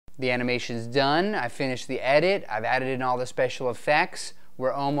The animation's done. I finished the edit. I've added in all the special effects.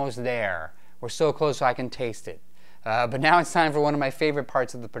 We're almost there. We're so close so I can taste it. But now it's time for one of my favorite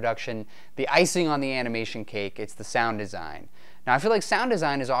parts of the production, the icing on the animation cake. It's the sound design. Now, I feel like sound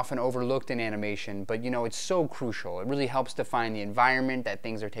design is often overlooked in animation, but it's so crucial. It really helps define the environment that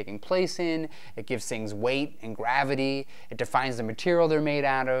things are taking place in. It gives things weight and gravity. It defines the material they're made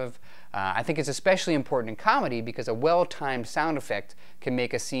out of. I think it's especially important in comedy because a well-timed sound effect can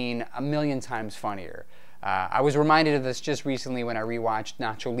make a scene a million times funnier. I was reminded of this just recently when I rewatched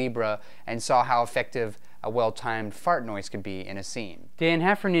Nacho Libre and saw how effective a well-timed fart noise could be in a scene. Dan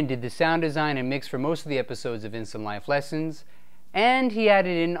Heffernan did the sound design and mix for most of the episodes of Instant Life Lessons, and he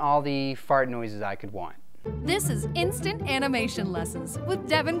added in all the fart noises I could want. This is Instant Animation Lessons with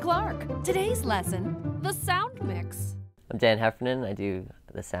Devin Clark. Today's lesson, the sound mix. I'm Dan Heffernan. I do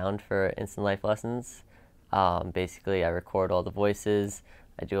the sound for Instant Life Lessons. Basically, I record all the voices,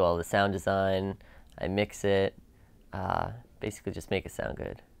 I do all the sound design, I mix it, basically just make it sound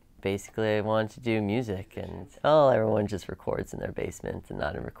good. Basically, I wanted to do music, and everyone just records in their basement and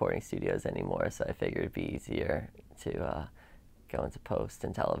not in recording studios anymore, so I figured it'd be easier to go into post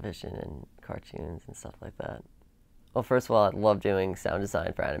and television and cartoons and stuff like that. Well, first of all, I love doing sound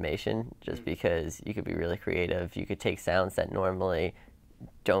design for animation just because you could be really creative. You could take sounds that normally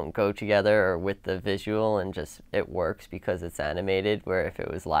don't go together or with the visual and just it works because it's animated, where if it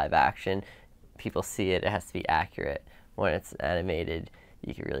was live action, people see it, it has to be accurate. When it's animated,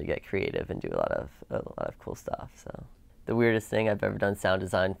 you can really get creative and do a lot of cool stuff. So the weirdest thing I've ever done sound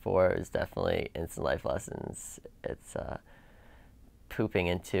design for is definitely Instant Life Lessons. It's pooping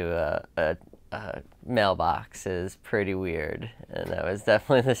into a mailbox is pretty weird, and that was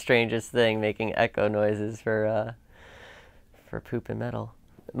definitely the strangest thing, making echo noises for poop and metal.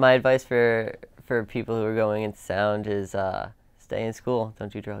 My advice for people who are going into sound is stay in school,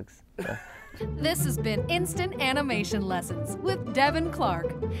 don't do drugs. This has been Instant Animation Lessons with Devin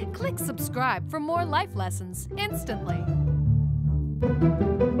Clark. Click subscribe for more life lessons instantly.